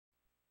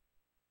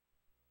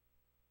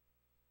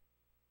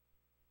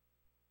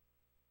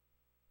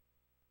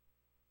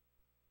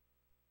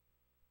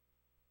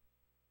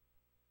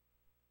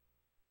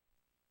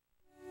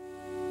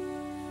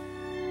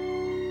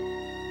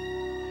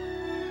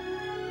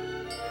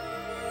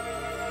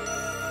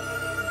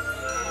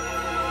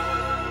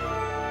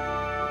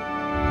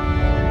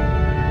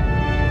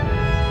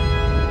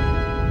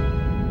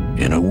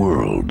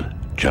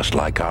just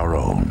like our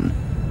own,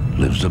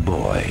 lives a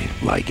boy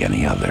like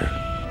any other.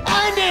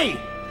 Andy!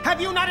 Have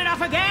you not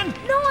enough again?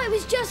 No, I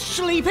was just...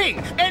 Sleeping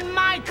in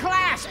my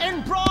class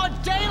in broad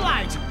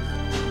daylight!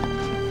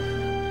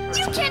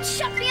 You can't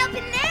shut me up in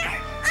there!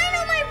 I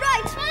know my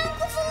rights! My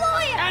uncle's a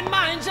lawyer! And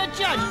mine's a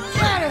judge!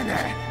 Get in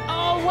there!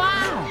 Oh,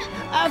 wow!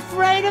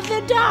 Afraid of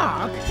the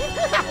dark?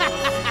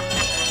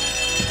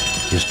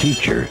 His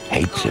teacher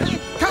hates him.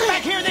 Come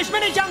back here this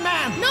minute, young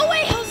man! No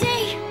way,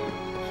 Jose!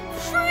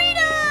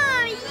 Freedom!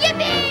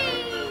 Yippee!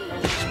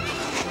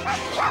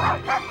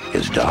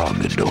 His dog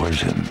adores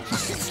him.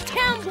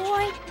 Town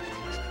boy!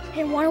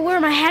 Hey, wanna wear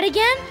my hat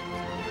again?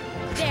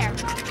 There.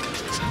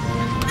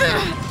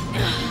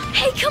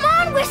 Hey, come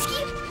on,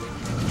 Whiskey!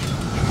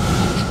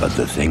 But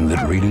the thing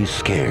that really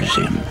scares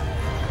him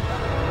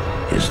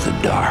is the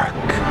dark.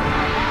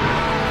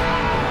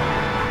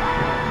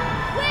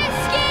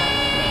 Whiskey!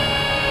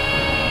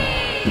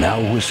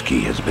 Now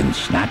Whiskey has been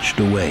snatched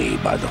away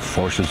by the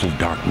forces of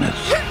darkness.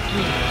 3, 2, 1,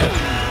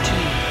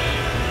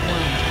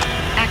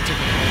 activate.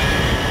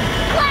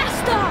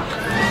 Blast off!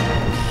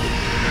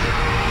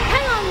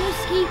 Hang on,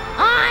 Whiskey.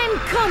 I'm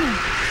coming.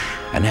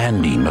 And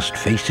Andy must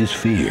face his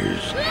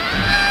fears.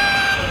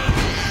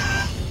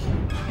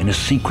 In a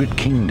secret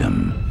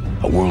kingdom,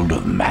 a world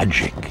of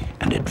magic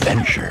and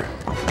adventure.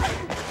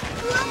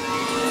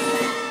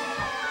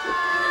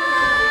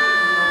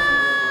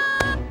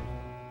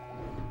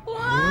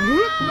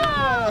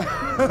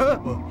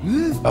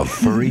 Of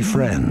furry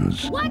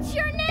friends. What's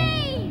your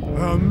name?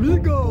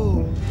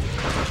 Amigo!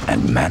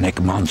 And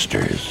manic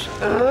monsters.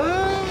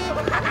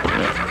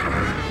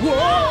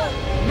 Whoa!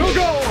 No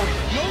go!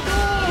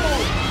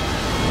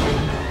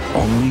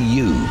 Only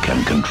you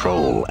can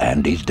control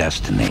Andy's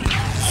destiny.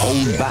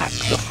 Hold back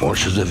the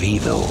forces of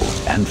evil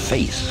and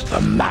face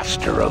the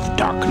master of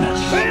darkness.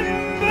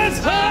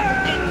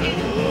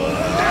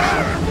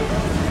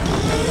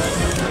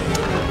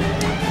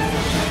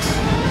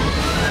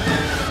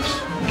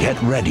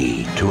 Get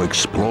ready to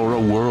explore a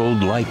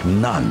world like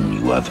none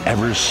you have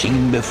ever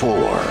seen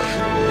before.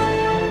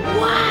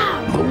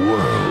 Wow! The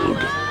world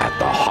at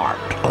the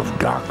heart of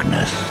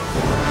darkness.